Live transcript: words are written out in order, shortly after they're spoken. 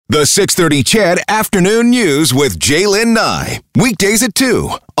The 6:30 Chad Afternoon News with Jaylen Nye. Weekdays at 2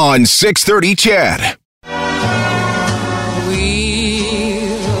 on 6:30 Chad. We'll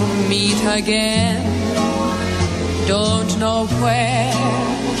meet again. Don't know where,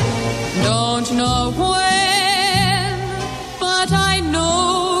 don't know when, but I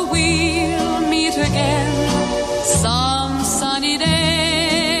know we'll meet again some sunny day.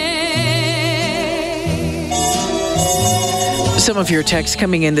 Some of your texts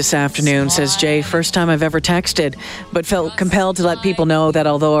coming in this afternoon says, Jay, first time I've ever texted, but felt compelled to let people know that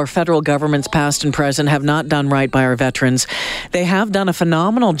although our federal governments past and present have not done right by our veterans, they have done a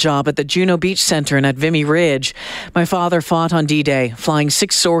phenomenal job at the Juno Beach Center and at Vimy Ridge. My father fought on D-Day, flying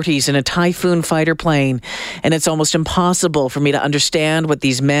 6 sorties in a Typhoon fighter plane, and it's almost impossible for me to understand what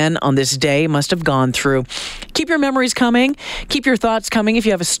these men on this day must have gone through. Keep your memories coming. Keep your thoughts coming. If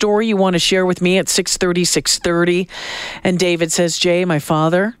you have a story you want to share with me at 6:30. And David says, Jay, my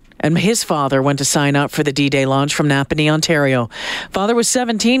father and his father went to sign up for the D-Day launch from Napanee, Ontario. Father was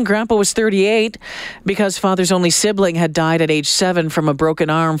 17, Grandpa was 38. Because father's only sibling had died at age 7 from a broken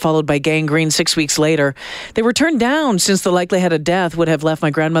arm, followed by gangrene 6 weeks later. They were turned down since the likelihood of death would have left my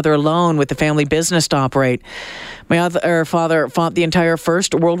grandmother alone with the family business to operate. My other father fought the entire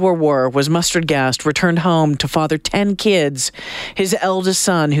First World War, was mustard gassed, returned home to father 10 kids. His eldest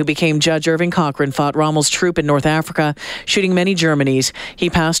son, who became Judge Irving Cochran, fought Rommel's troop in North Africa, shooting many Germanys. He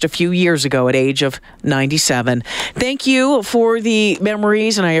passed a few years ago at age of 97. Thank you for the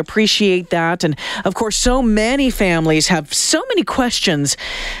memories, and I appreciate that. And of course, so many families have so many questions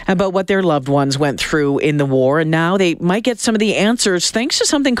about what their loved ones went through in the war, and now they might get some of the answers thanks to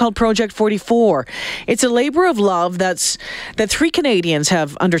something called Project 44. It's a labor of love that 3 Canadians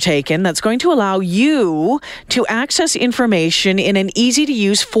have undertaken that's going to allow you to access information in an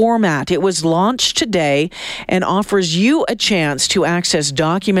easy-to-use format. It was launched today and offers you a chance to access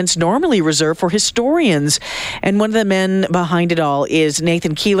documents normally reserved for historians. And one of the men behind it all is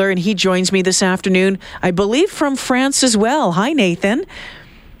Nathan Kehler, and he joins me this afternoon, I believe from France as well. Hi, Nathan.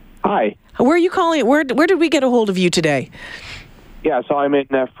 Hi. Where are you calling? Where did we get a hold of you today? Yeah, so I'm in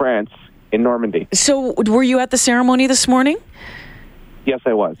France, in Normandy. So were you at the ceremony this morning? Yes,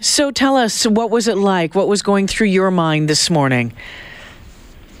 I was. So tell us, what was it like? What was going through your mind this morning?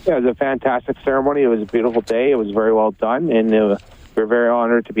 Yeah, it was a fantastic ceremony. It was a beautiful day. It was very well done, and we're very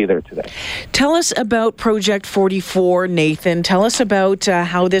honored to be there today. Tell us about Project 44, Nathan. Tell us about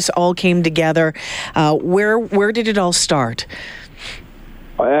how this all came together. Where did it all start?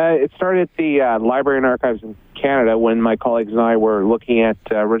 It started at the Library and Archives in Canada when my colleagues and I were looking at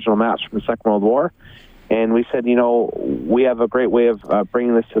original maps from the Second World War. And we said, we have a great way of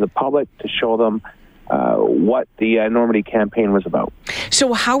bringing this to the public to show them what the Normandy campaign was about.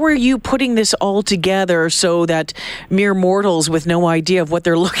 So how are you putting this all together so that mere mortals with no idea of what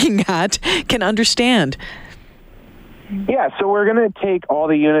they're looking at can understand? Yeah, so we're going to take all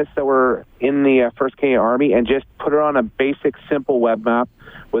the units that were in the 1st Canadian Army and just put it on a basic, simple web map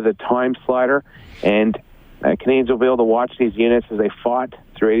with a time slider. And Canadians will be able to watch these units as they fought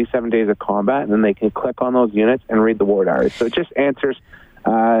through 87 days of combat, and then they can click on those units and read the war diaries. So it just answers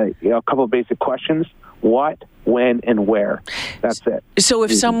a couple of basic questions: what, when, and where. That's it. So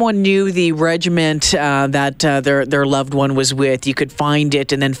if someone knew the regiment that their loved one was with, you could find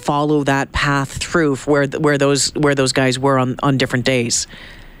it and then follow that path through where those guys were on different days.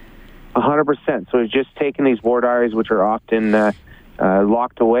 100%. So it's just taking these war diaries, which are often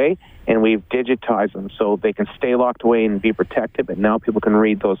locked away, and we've digitized them so they can stay locked away and be protected, but now people can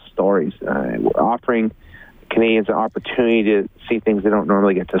read those stories. We're offering Canadians an opportunity to see things they don't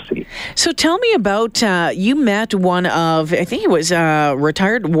normally get to see. So tell me about, you met one of, I think it was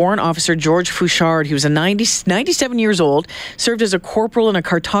retired warrant officer George Fouchard. He was 97 years old, served as a corporal and a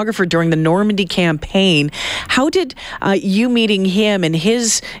cartographer during the Normandy campaign. How did you meeting him and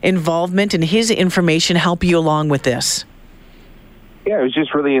his involvement and his information help you along with this? Yeah, it was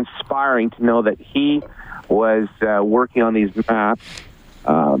just really inspiring to know that he was working on these maps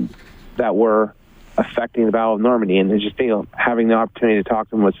that were affecting the Battle of Normandy, and just having the opportunity to talk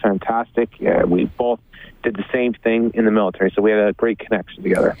to him was fantastic. We both did the same thing in the military, so we had a great connection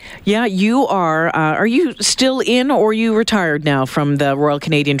together. Yeah, you are you still in, or are you retired now from the Royal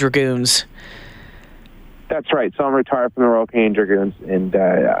Canadian Dragoons? That's right. So I'm retired from the Royal Canadian Dragoons, and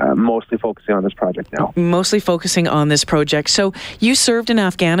I'm mostly focusing on this project now. Mostly focusing on this project. So you served in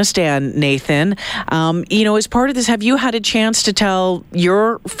Afghanistan, Nathan. As part of this, have you had a chance to tell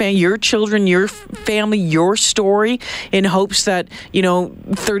your children, your family, your story in hopes that,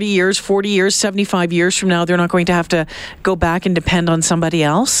 30 years, 40 years, 75 years from now, they're not going to have to go back and depend on somebody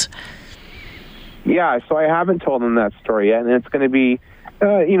else? Yeah, so I haven't told them that story yet, and it's going to be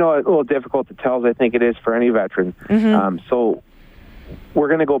A little difficult to tell, as I think it is for any veteran. So we're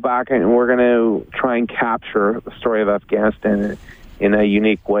going to go back and we're going to try and capture the story of Afghanistan in a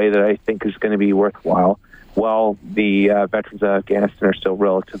unique way that I think is going to be worthwhile. While the veterans of Afghanistan are still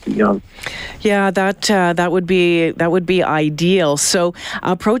relatively young. Yeah, that would be ideal. So,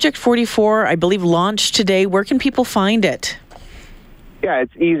 Project 44, I believe, launched today. Where can people find it? Yeah,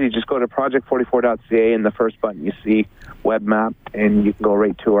 it's easy. Just go to project44.ca, and the first button you see, web map, and you can go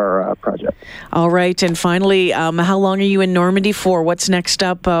right to our project. All right, and finally, how long are you in Normandy for? What's next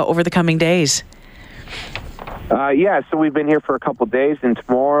up over the coming days? So we've been here for a couple of days, and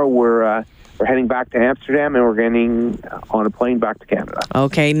tomorrow we're heading back to Amsterdam, and we're getting on a plane back to Canada.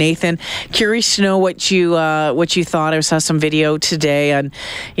 Okay, Nathan, curious to know what you thought. I saw some video today on,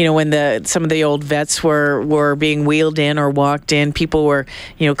 when some of the old vets were being wheeled in or walked in. People were,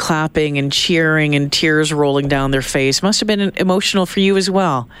 clapping and cheering and tears rolling down their face. Must have been emotional for you as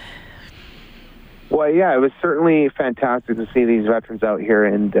well. Well, yeah, it was certainly fantastic to see these veterans out here,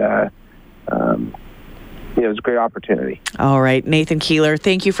 and it was a great opportunity. All right, Nathan Kehler,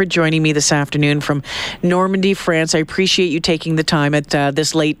 thank you for joining me this afternoon from Normandy, France. I appreciate you taking the time at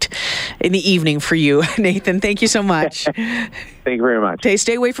this late in the evening for you. Nathan, thank you so much. Thank you very much.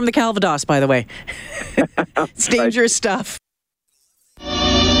 Stay away from the Calvados, by the way. It's dangerous stuff.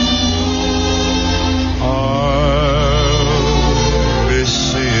 I'll be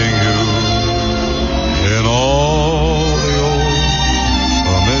seeing you in all the old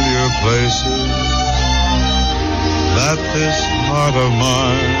familiar places that this heart of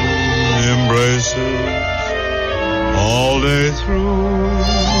mine embraces all day through.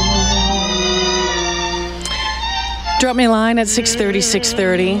 Drop me a line at 630.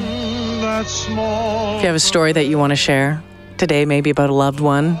 If you have a story that you want to share today, maybe about a loved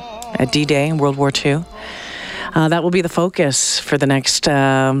one at D-Day in World War II, that will be the focus for the next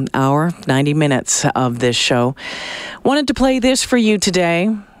hour, 90 minutes of this show. Wanted to play this for you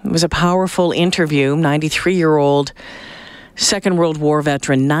today. It was a powerful interview. 93-year-old Second World War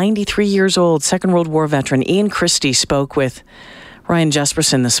veteran, 93 years old, Second World War veteran Ian Christie spoke with Ryan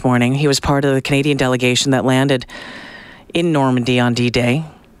Jesperson this morning. He was part of the Canadian delegation that landed in Normandy on D-Day.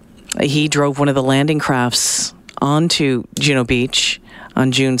 He drove one of the landing crafts onto Juno Beach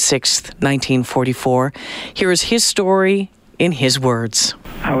on June 6th, 1944. Here is his story in his words.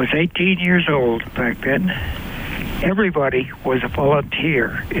 I was 18 years old back then. Everybody was a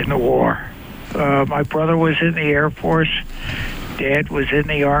volunteer in the war. My brother was in the Air Force. Dad was in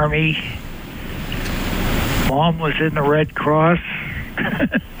the Army. Mom was in the Red Cross.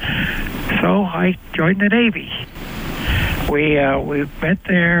 So I joined the Navy. We went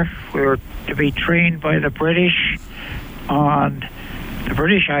there. We were to be trained by the British on the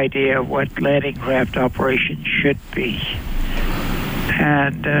British idea of what landing craft operations should be.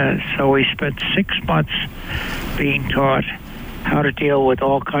 And so we spent 6 months being taught how to deal with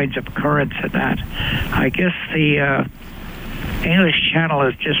all kinds of currents and that. I guess the English Channel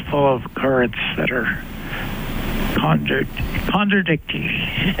is just full of currents that are contradicting.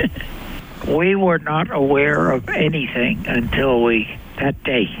 We were not aware of anything until that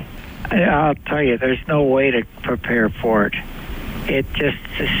day. I'll tell you, there's no way to prepare for it. It just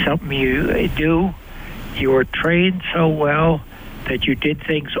is something you do. You were trained so well that you did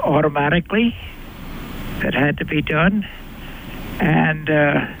things automatically that had to be done, and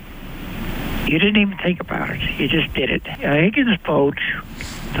you didn't even think about it. You just did it. Higgins' boat,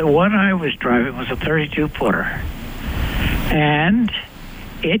 the one I was driving, was a 32-footer, and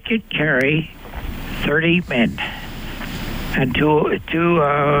it could carry 30 men, and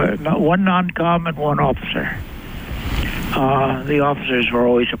one non-com and one officer. The officers were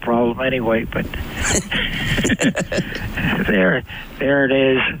always a problem anyway, but there it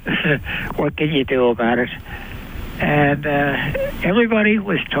is. What can you do about it? And everybody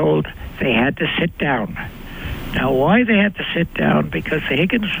was told they had to sit down. Now, why they had to sit down? Because the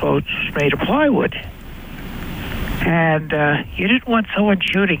Higgins boat was made of plywood. And you didn't want someone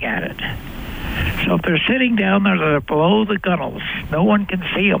shooting at it. So if they're sitting down there, they're below the gunnels. No one can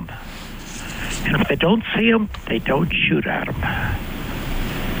see them. And if they don't see them, they don't shoot at them.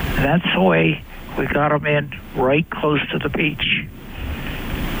 And that's the way we got them in right close to the beach.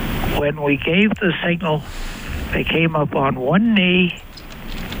 When we gave the signal, they came up on one knee,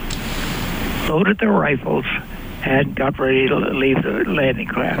 loaded their rifles, and got ready to leave the landing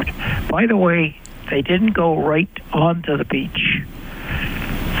craft. By the way, they didn't go right onto the beach.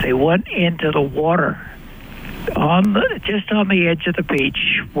 They went into the water. Just on the edge of the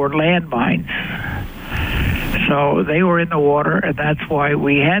beach were landmines. So they were in the water, and that's why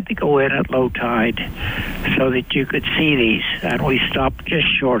we had to go in at low tide so that you could see these, and we stopped just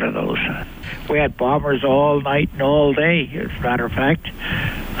short of those. We had bombers all night and all day, as a matter of fact.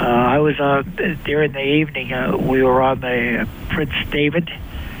 I was on, during the evening, we were on the Prince David,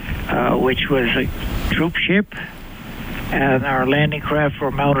 which was a troop ship, and our landing craft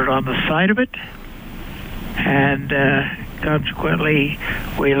were mounted on the side of it, and consequently,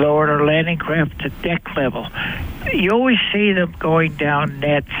 we lowered our landing craft to deck level. You always see them going down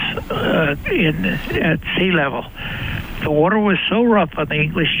nets at sea level. The water was so rough on the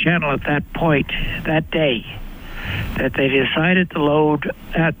English Channel at that point, that day, that they decided to load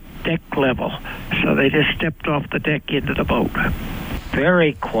at deck level. So they just stepped off the deck into the boat.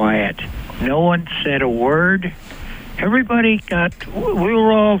 Very quiet. No one said a word. Everybody we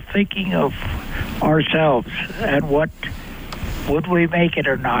were all thinking of ourselves and would we make it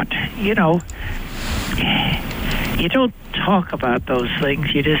or not? You know, you don't talk about those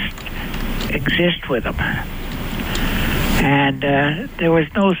things, you just exist with them. And there was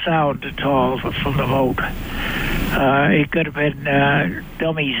no sound at all from the boat. It could have been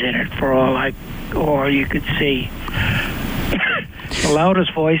dummies in it for all you could see. The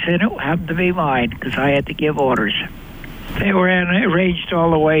loudest voice in it happened to be mine because I had to give orders. They were ranged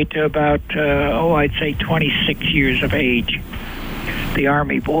all the way to about, I'd say 26 years of age. The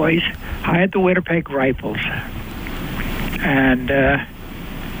Army boys. I had the Winnipeg rifles. And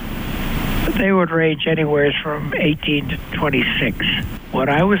they would range anywhere from 18 to 26. What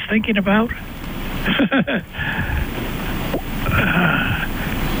I was thinking about?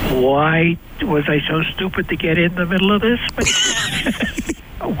 Why was I so stupid to get in the middle of this?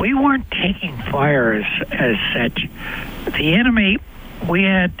 We weren't taking fire as such. The enemy, we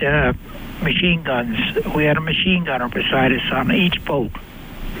had machine guns. We had a machine gunner beside us on each boat,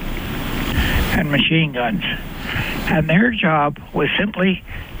 and machine guns. And their job was simply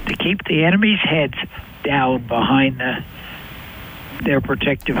to keep the enemy's heads down behind their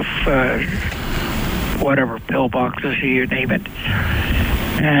protective, whatever, pillboxes, you name it.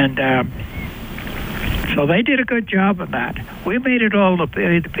 And so they did a good job of that. We made it all to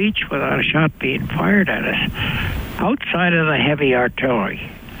the beach without a shot being fired at us, outside of the heavy artillery.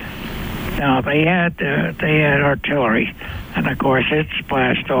 Now, they had artillery, and of course it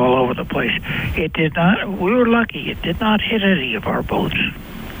splashed all over the place. It did not, we were lucky, it did not hit any of our boats.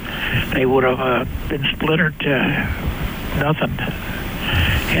 They would have been splintered to nothing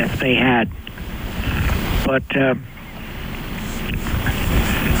if they had. But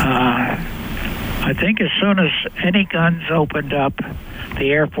I think as soon as any guns opened up,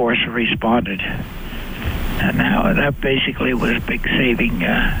 the Air Force responded. And now that basically was a big saving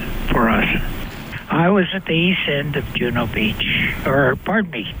for us. I was at the east end of Juno Beach, or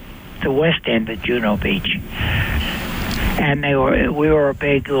pardon me, the west end of Juno Beach. And we were a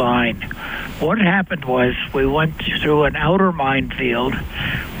big line. What happened was we went through an outer minefield,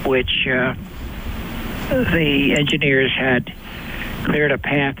 which the engineers had cleared a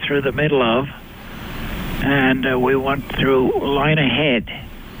path through the middle of, and we went through line ahead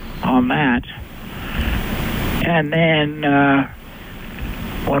on that. And then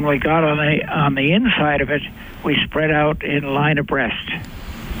when we got on the inside of it, we spread out in line abreast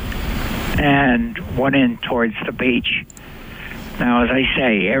and went in towards the beach. Now, as I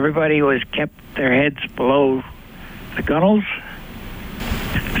say, everybody kept their heads below the gunnels,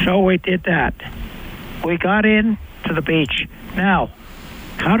 so we did that. We got in to the beach. Now,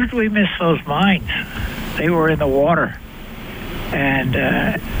 how did we miss those mines? They were in the water, and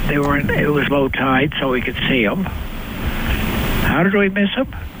it was low tide, so we could see them. How did we miss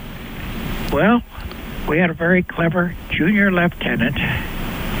them? Well, we had a very clever junior lieutenant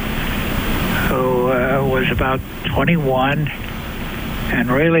who was about 21 and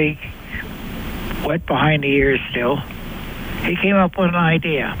really wet behind the ears still. He came up with an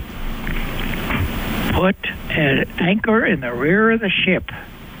idea. Put an anchor in the rear of the ship.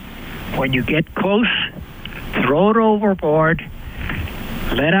 When you get close, throw it overboard,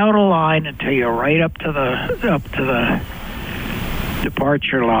 let out a line until you're right up to the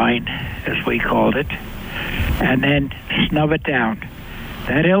departure line, as we called it, and then snub it down.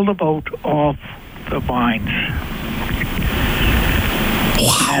 That held the boat off the mines.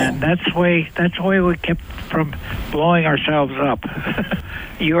 Wow. And that's the way we kept from blowing ourselves up.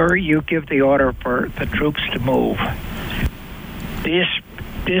 You give the order for the troops to move. This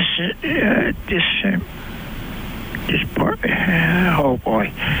part, oh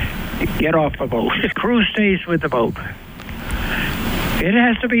boy, get off the boat. The crew stays with the boat. It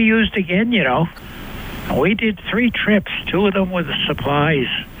has to be used again, you know. We did 3 trips, 2 of them with the supplies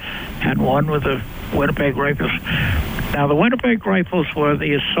and one with the Winnipeg Rifles. Now, the Winnipeg Rifles were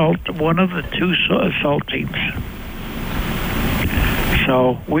one of the two assault teams.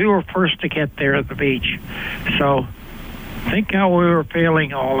 So we were first to get there at the beach. So think how we were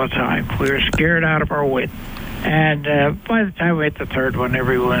feeling all the time. We were scared out of our wit. And by the time we hit the third one,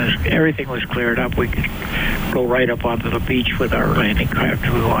 everything was cleared up. We could go right up onto the beach with our landing craft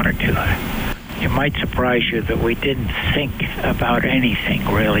if we wanted to. It might surprise you that we didn't think about anything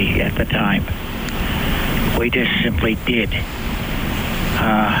really at the time. We just simply did.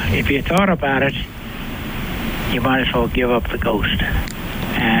 If you thought about it, you might as well give up the ghost.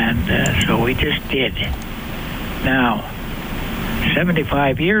 And so we just did. Now,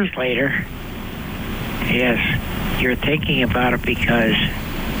 75 years later, yes, you're thinking about it because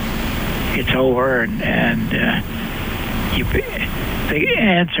it's over, and the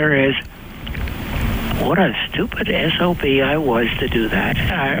answer is, what a stupid SOB I was to do that.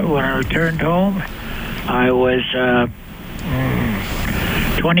 When I returned home, I was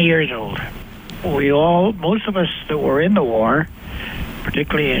 20 years old. Most of us that were in the war,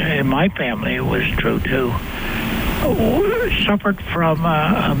 particularly in my family, it was true too, suffered from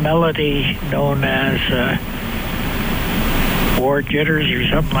a malady known as war jitters or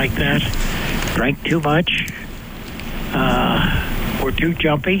something like that. Drank too much, were too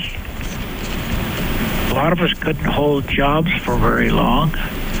jumpy. A lot of us couldn't hold jobs for very long.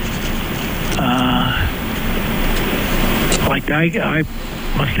 I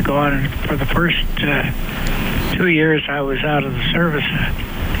must have gone for the first 2 years I was out of the service.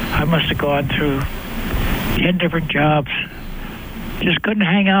 I must have gone through 10 different jobs. Just couldn't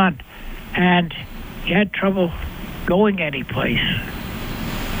hang on. And you had trouble going anyplace.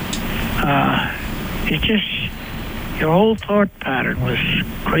 It just, your whole thought pattern was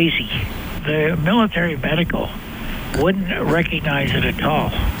crazy. The military medical wouldn't recognize it at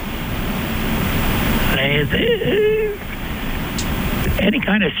all. Any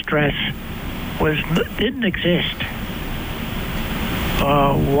kind of stress didn't exist.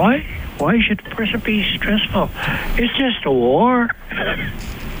 Why should a person be stressful? It's just a war.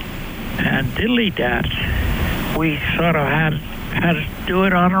 And diddly-dat, we sort of had to do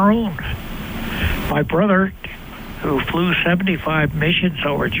it on our own. My brother, who flew 75 missions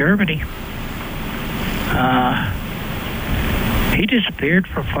over Germany, he disappeared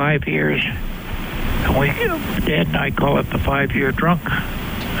for 5 years. And Dad and I call it the 5-year drunk.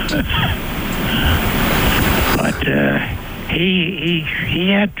 But he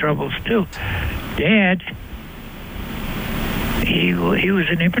had troubles too. Dad, he was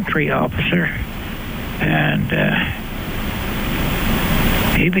an infantry officer, and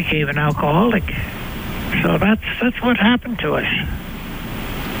he became an alcoholic. So that's what happened to us.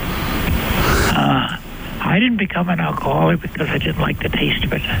 I didn't become an alcoholic because I didn't like the taste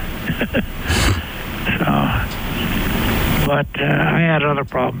of it. But I had other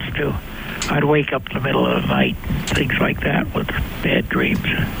problems too. I'd wake up in the middle of the night and things like that with bad dreams.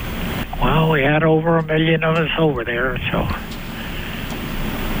 Well, we had over 1 million of us over there, so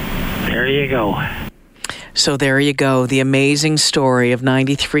there you go. So there you go, the amazing story of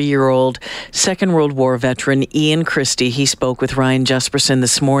 93-year-old Second World War veteran Ian Christie. He spoke with Ryan Jesperson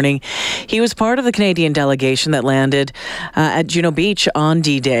this morning. He was part of the Canadian delegation that landed at Juno Beach on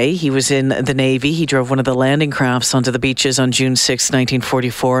D-Day. He was in the Navy. He drove one of the landing crafts onto the beaches on June 6,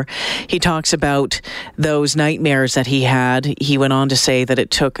 1944. He talks about those nightmares that he had. He went on to say that it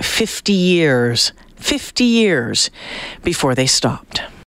took 50 years before they stopped.